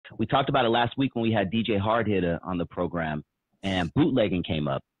we talked about it last week when we had DJ Hardhit on the program, and bootlegging came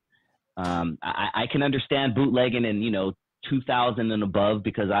up. I can understand bootlegging and, 2000 and above,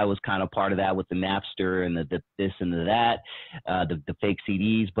 because I was kind of part of that with the Napster and the this and the that, the fake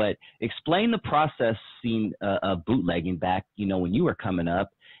CDs. But explain the process of bootlegging back, when you were coming up.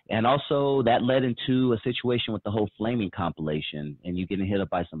 And also that led into a situation with the whole Flaming compilation and you getting hit up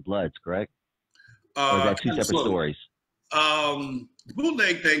by some Bloods, correct? Or is that two separate stories? The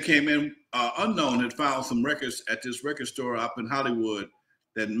bootleg thing came in unknown. Had found some records at this record store up in Hollywood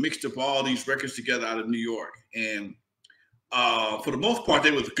that mixed up all these records together out of New York. And for the most part,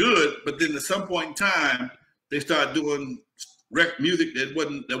 they was good. But then at some point in time, they started doing music that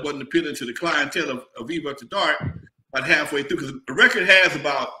wasn't appealing to the clientele of Eve After Dark. About halfway through, because the record has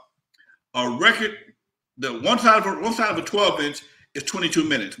about the one side of a 12-inch is 22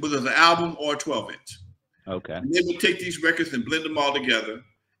 minutes, whether it's an album or a 12-inch. Okay. And they would take these records and blend them all together,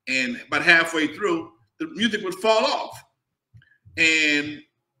 and about halfway through, the music would fall off. And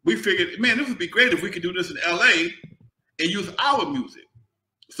we figured, man, this would be great if we could do this in LA and use our music.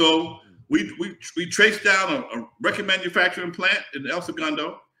 So we traced down a record manufacturing plant in El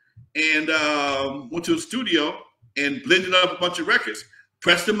Segundo and went to a studio and blended up a bunch of records,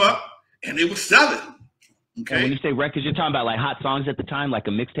 pressed them up, and they were selling. Okay. And when you say records, you're talking about like hot songs at the time, like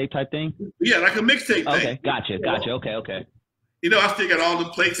a mixtape type thing? Yeah, like a mixtape thing. Okay, gotcha. Okay. I still got all the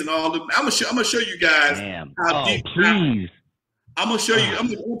plates and all the. I'm gonna show you guys. Damn. How deep. Please. I'm gonna show you. I'm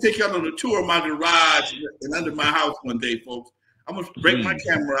gonna take you out on a tour of my garage and under my house one day, folks. I'm gonna break my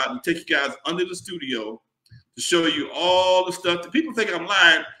camera out and take you guys under the studio to show you all the stuff. That people think I'm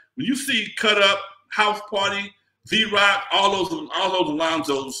lying. When you see Cut Up, House Party, Z-Rock, all those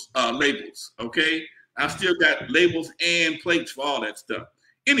Lonzo's labels, okay? I still got labels and plates for all that stuff.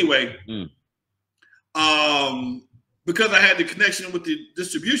 Anyway, because I had the connection with the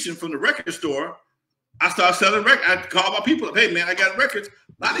distribution from the record store, I started selling records. I called my people up, hey man, I got records. A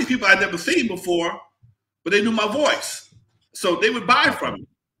lot of these people I'd never seen before, but they knew my voice. So they would buy from me.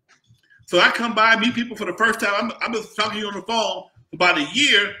 So I come by, meet people for the first time. I've been talking to you on the phone for about a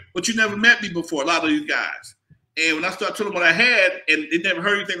year, but you never met me before, a lot of these guys. And when I started telling them what I had, and they never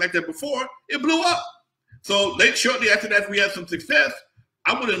heard anything like that before, it blew up. So shortly after that, we had some success.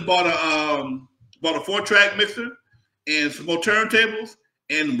 I went and bought a 4-track mixer and some more turntables,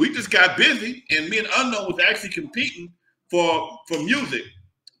 and we just got busy. And me and Unknown was actually competing for music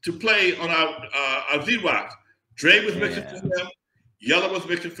to play on our Z-Rocks. Dre was mixing for him, Yella was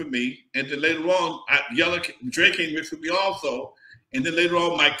mixing for me, and then later on, Dre came mix for me also. And then later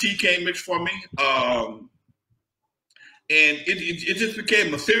on, Mike T came mix for me. And it just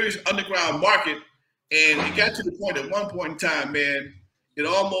became a serious underground market. And it got to the point at one point in time, man, it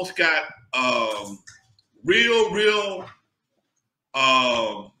almost got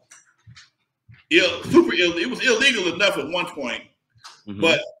super ill. It was illegal enough at one point,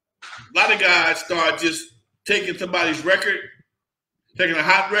 but a lot of guys started just taking somebody's record, taking a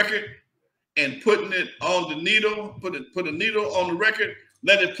hot record, and putting it on the needle, put a needle on the record,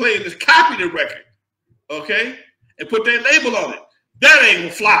 let it play, and just copy the record, okay, and put their label on it. That ain't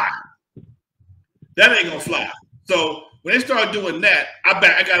gonna fly. That ain't gonna fly. So when they started doing that, I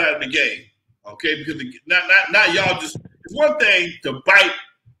got out of the game, okay, because now y'all just. It's one thing to bite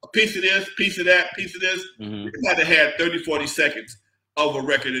a piece of this, piece of that, piece of this. You got to have 30, 40 seconds of a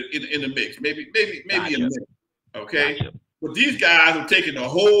record in the mix, maybe a minute, okay. Gotcha. But these guys are taking the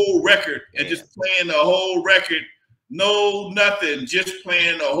whole record and just playing the whole record, no nothing, just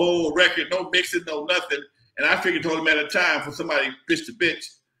playing the whole record, no mixing, no nothing. And I figured it told them at a time for somebody bitch to bitch,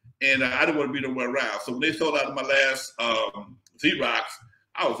 and I didn't want to be nowhere around. So when they sold out of my last Z-Rocks,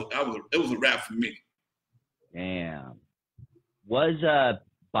 it was a wrap for me. Damn. Was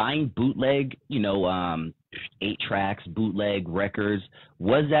buying bootleg, 8 tracks, bootleg records,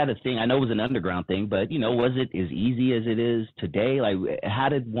 was that a thing? I know it was an underground thing, but was it as easy as it is today? Like, how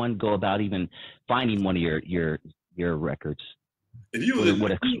did one go about even finding one of your records?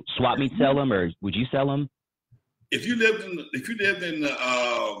 Would a swap meet sell them, or would you sell them? If you lived in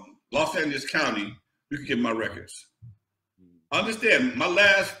Los Angeles County, you could get my records. Understand, one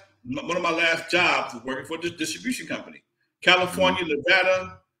of my last jobs was working for this distribution company. California,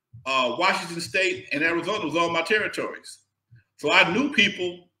 Nevada, Washington State, and Arizona was all my territories. So I knew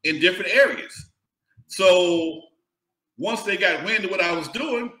people in different areas. So once they got wind of what I was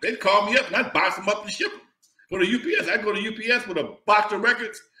doing, they'd call me up and I'd box them up and ship them. Go to UPS. I'd go to UPS with a box of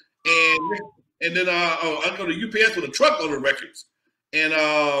records, and then I'd go to UPS with a truckload of records. And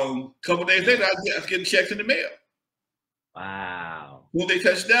a couple of days later, I was getting checks in the mail. Wow. When they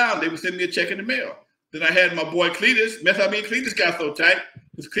touched down, they would send me a check in the mail. Then I had my boy Cletus. Cletus got so tight.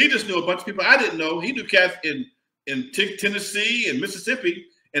 Because Cletus knew a bunch of people I didn't know. He knew cats in Tennessee and Mississippi,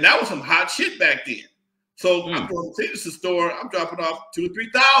 and that was some hot shit back then. So I'm going to Cletus' store. I'm dropping off 2,000 or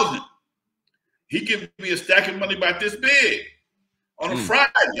 3,000. He gives me a stack of money about this big on a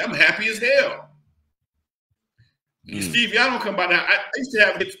Friday. I'm happy as hell. Steve Yano come by now. I used to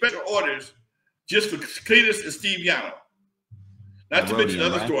have special orders just for Cletus and Steve Yano. Not to mention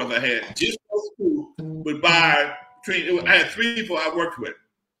other stores I had. Just those two would buy between. I had 3 people I worked with: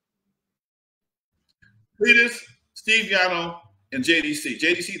 Cletus, Steve Yano, and JDC.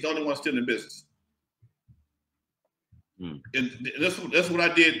 JDC is the only one still in business. And that's what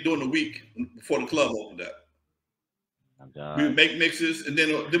I did during the week before the club opened up. We would make mixes, and then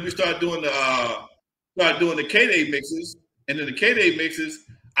we started doing the K-Day mixes, and then the K-Day mixes.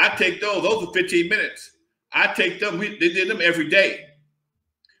 I take those are 15 minutes. I take them. They did them every day.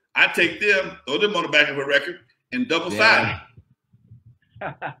 I take them, throw them on the back of a record, and double side.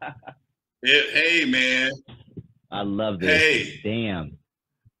 Hey, man. I love this. Hey. Damn.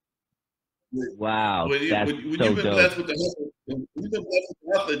 Wow. When you've been blessed with the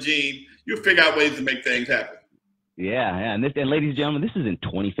hustler gene, you'll figure out ways to make things happen. Yeah. And ladies and gentlemen, this is in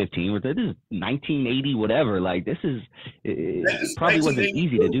 2015. This is 1980, whatever. Like, it probably wasn't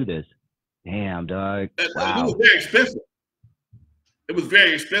easy to do this. Damn, dog. Wow. It was very expensive. It was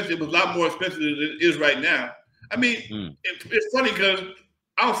very expensive. It was a lot more expensive than it is right now. I mean, it's funny because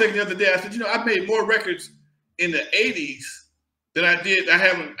I was thinking the other day, I said, I made more records in the 80s than I did. I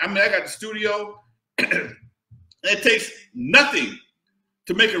got the studio. It takes nothing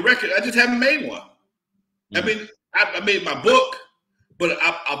to make a record. I just haven't made one. I mean, I made my book, but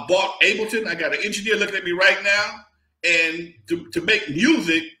I bought Ableton. I got an engineer looking at me right now. And to make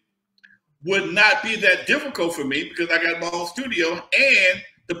music would not be that difficult for me because I got my own studio, and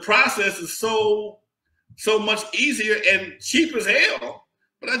the process is so much easier and cheap as hell.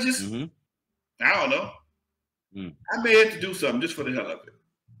 But I just, I don't know. I may have to do something just for the hell of it.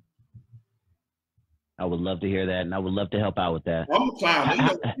 I would love to hear that, and I would love to help out with that. I'm a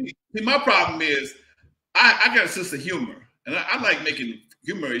clown. See, my problem is I got a sense of humor, and I like making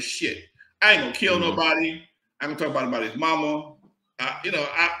humorous shit. I ain't gonna kill nobody. I'm gonna talk about his mama.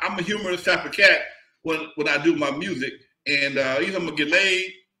 I'm a humorous type of cat when I do my music, and either I'm gonna get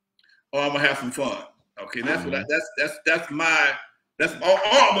laid or I'm gonna have some fun. Okay, that's what or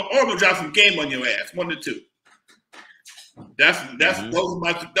I'm gonna drop some game on your ass. One of the two.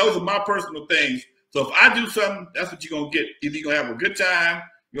 Those are my personal things. So if I do something, that's what you're gonna get. Either you're gonna have a good time,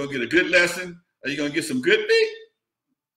 you're gonna get a good lesson, or you're gonna get some good beat.